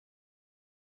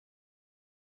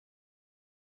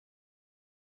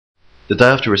The day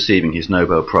after receiving his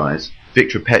Nobel Prize,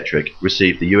 Victor Petrik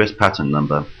received the US patent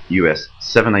number US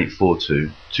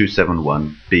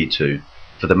 7842271B2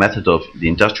 for the method of the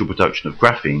industrial production of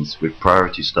graphenes with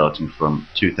priority starting from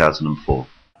 2004.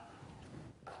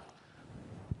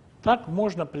 Так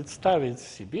можно представить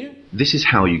себе. This is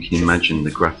how you can imagine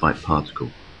the graphite particle.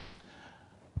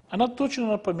 Она точно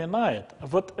напоминает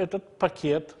вот этот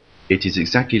пакет. It is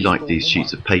exactly like these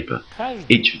sheets of paper.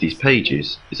 Each of these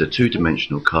pages is a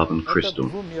two-dimensional carbon crystal,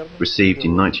 received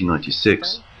in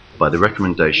 1996 by the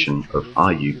recommendation of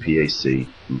IUPAC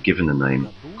and given the name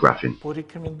graphene. По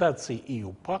рекомендации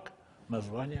ИУПАК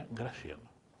название графена.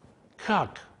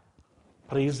 Как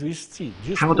произвести?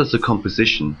 How does the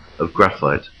composition of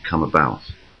graphite come about?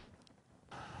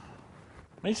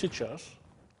 Мы сейчас.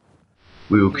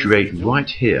 We will create right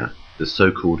here the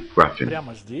so-called graphene.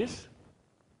 Прямо здесь.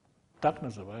 Так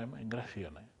называемые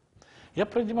графены. Я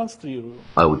продемонстрирую.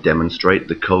 I will demonstrate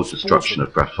the cold destruction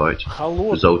of graphite,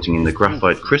 resulting in the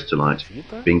graphite crystallite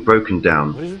being broken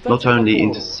down not only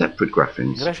into separate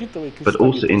graphenes, but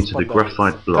also into the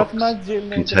graphite blocks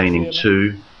containing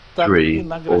 2, 3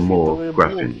 or more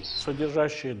graphenes.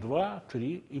 Содержащие 2,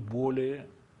 3 и более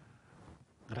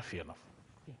графенов.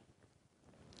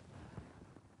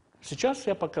 Сейчас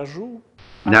я покажу.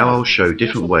 Now I will show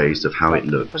different ways of how it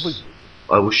looks.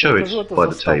 I will show it by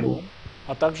the table.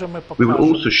 We will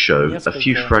also show a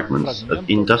few fragments of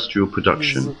industrial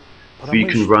production, for you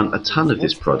can run a ton of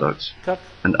this product,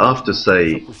 and after,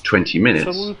 say, 20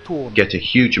 minutes, get a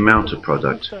huge amount of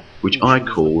product, which I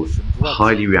call a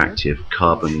highly reactive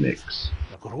carbon mix.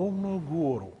 Огромную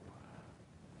гору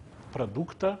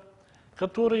продукта,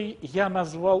 который я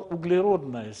назвал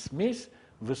углеродная смесь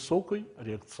высокой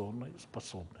реакционной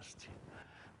способности.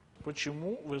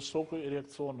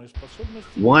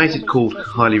 Why is it called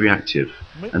highly reactive,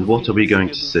 and what are we going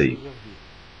to see?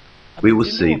 We will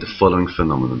see the following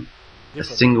phenomenon. A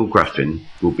single graphene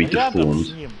will be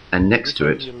deformed, and next to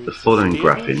it, the following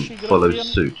graphene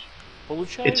follows suit.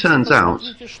 It turns out,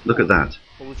 look at that,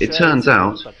 it turns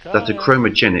out that a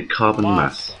chromogenic carbon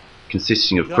mass,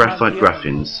 consisting of graphite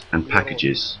graphenes and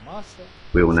packages,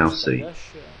 we will now see.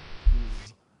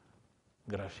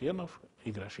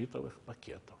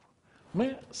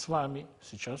 Мы с вами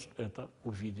сейчас это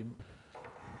увидим.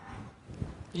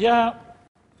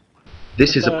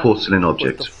 This is a porcelain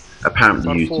object,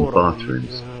 apparently used in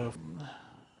bathrooms.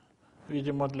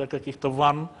 Видимо, для каких-то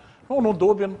ванн. Он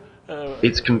удобен.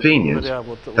 It's convenient,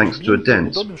 thanks to a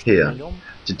dent here,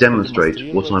 to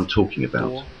demonstrate what I'm talking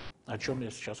about. О чем я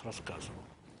сейчас рассказывал.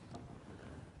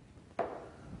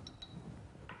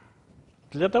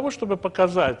 Для того, чтобы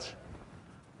показать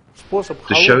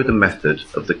To show the method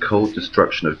of the cold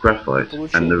destruction of graphite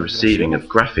and the receiving of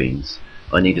graphenes,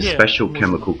 I need a special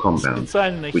chemical compound,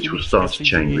 which will start a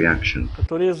chain reaction.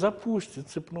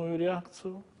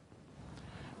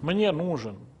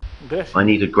 I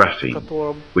need a graphene,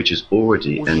 which has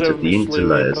already entered the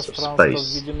interlayers of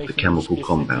space, the chemical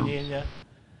compounds.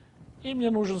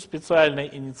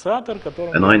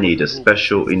 And I need a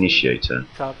special initiator,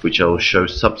 which I will show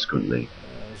subsequently.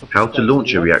 How to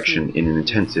launch a reaction in an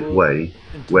intensive way,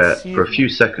 where, for a few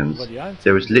seconds,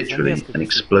 there is literally an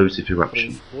explosive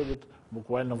eruption.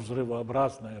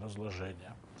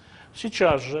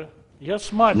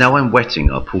 Now I'm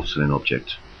wetting our porcelain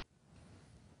object.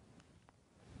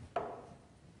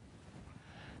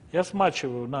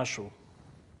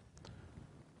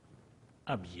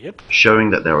 Showing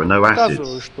that there are no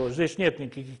acids.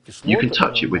 You can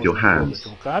touch it with your hands.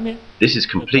 This is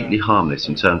completely harmless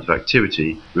in terms of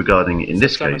activity regarding, in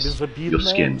this case, your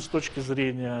skin.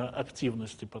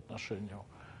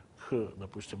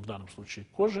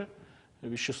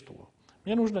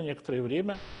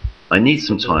 I need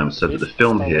some time so that the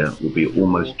film here will be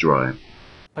almost dry.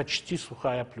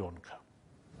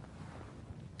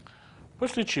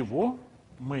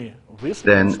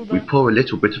 Then we pour a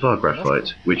little bit of our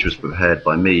graphite, which was prepared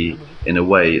by me in a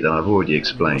way that I've already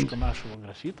explained.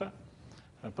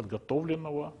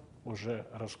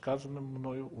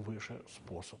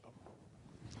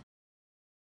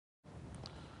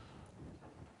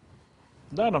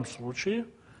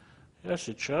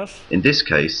 In this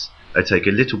case, I take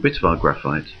a little bit of our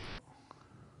graphite.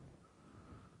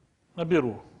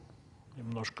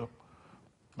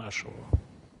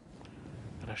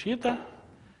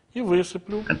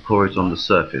 And pour it on the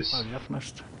surface.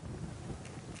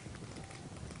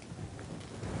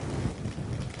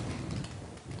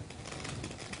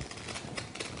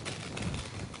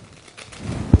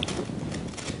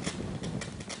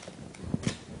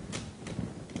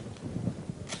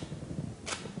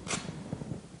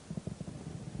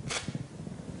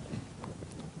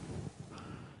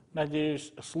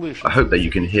 Надеюсь, слышно. I hope that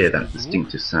you can hear that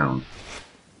distinctive sound.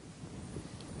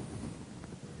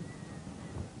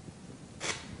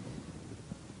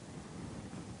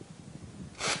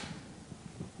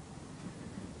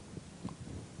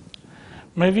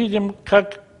 Мы видим,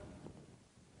 как,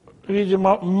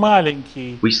 видимо,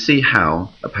 маленький We see how,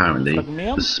 apparently,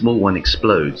 the small one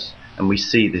explodes, and we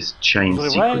see this chain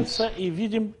взрывается, sequence. и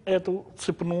видим эту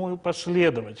цепную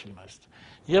последовательность.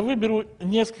 Я выберу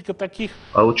несколько таких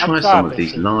I will try some of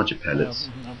these окатышей larger pellets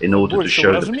in order to большего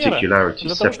show the размера, particularities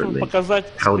для того, чтобы separately, показать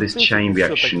how this chain специфику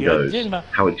reaction все-таки goes, отдельно,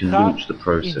 how it can как launch the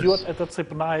process. идет эта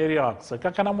цепная реакция,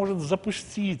 как она может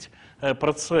запустить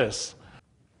процесс,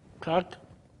 как,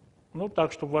 ну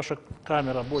так, чтобы ваша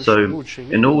камера лучше In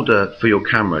видела, order for your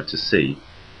camera to see,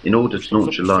 in order to чтобы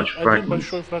launch a large запустить один fragment,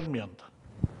 большой фрагмент.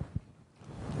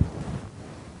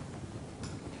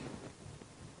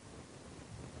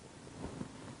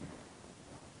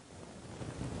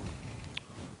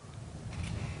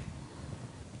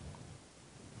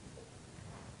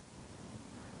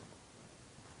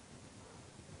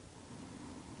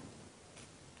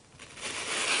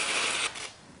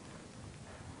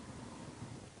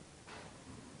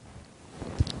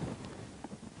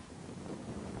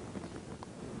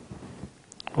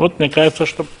 Вот мне кажется,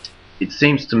 что it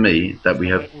seems to me that we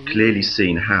have clearly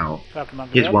seen how. как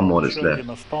Here's one наглядно more that's еще left. один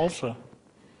остался.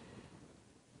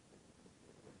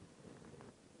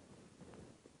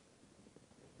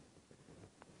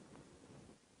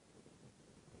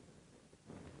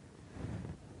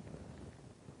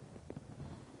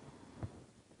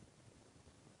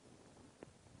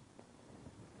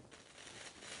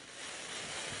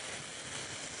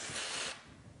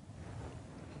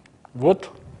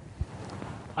 Вот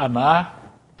она,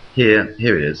 Here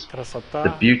it is, красота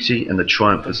the beauty and the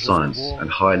triumph of science and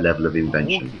high level of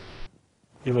invention. науки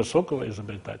и высокого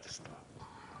изобретательства.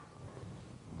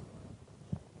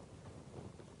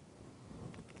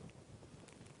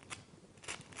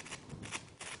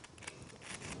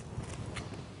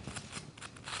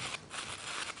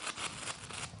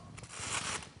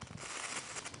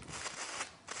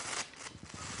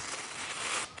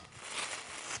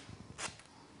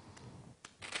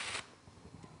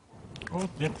 Вот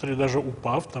некоторые даже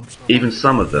упав там. Even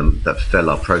some of them that fell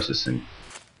are processing.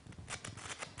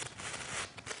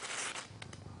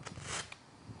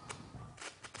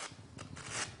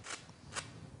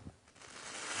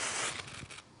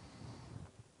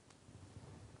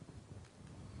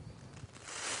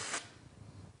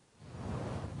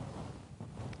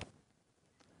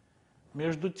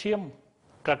 Между тем,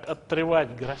 как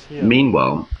отрывать графен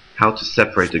Meanwhile, how to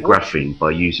separate a graphene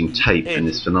by using tape in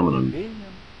this phenomenon,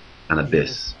 an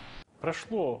abyss.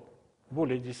 прошло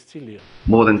более 10 лет.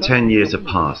 More than 10 years have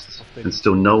passed, and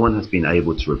still no one has been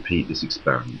able to repeat this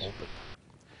experiment.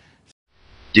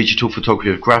 Digital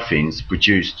photography of graphenes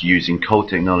produced using cold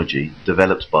technology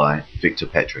developed by Victor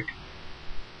Petrik.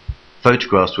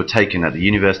 Photographs were taken at the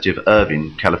University of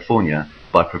Irvine, California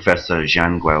by Professor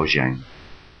Zhang Guojiang.